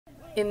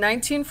In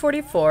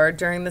 1944,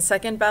 during the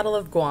Second Battle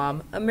of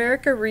Guam,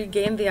 America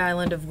regained the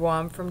island of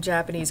Guam from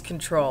Japanese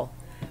control.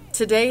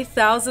 Today,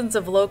 thousands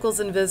of locals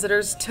and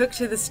visitors took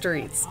to the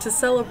streets to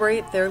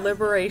celebrate their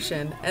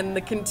liberation and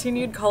the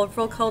continued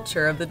colorful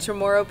culture of the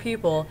Chamorro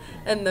people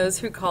and those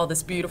who call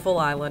this beautiful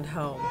island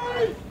home.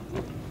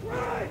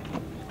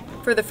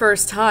 For the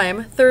first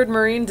time, 3rd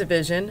Marine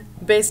Division,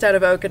 based out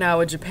of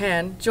Okinawa,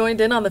 Japan,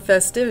 joined in on the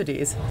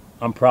festivities.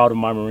 I'm proud of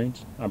my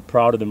Marines. I'm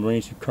proud of the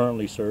Marines who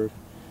currently serve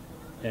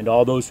and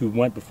all those who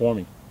went before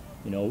me.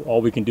 You know,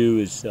 all we can do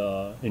is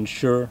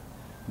ensure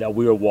that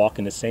we are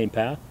walking the same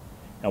path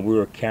and we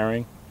are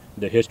carrying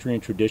the history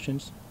and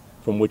traditions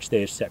from which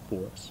they have set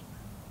for us.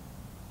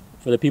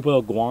 For the people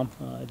of Guam,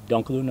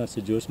 Dunkalu na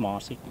Sajus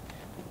Masi.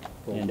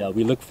 And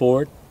we look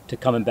forward to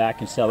coming back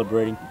and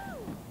celebrating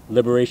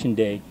Liberation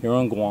Day here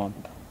on Guam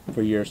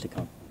for years to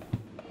come.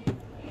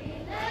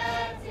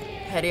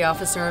 Petty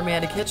Officer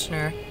Amanda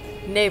Kitchener,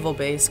 Naval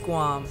Base,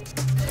 Guam.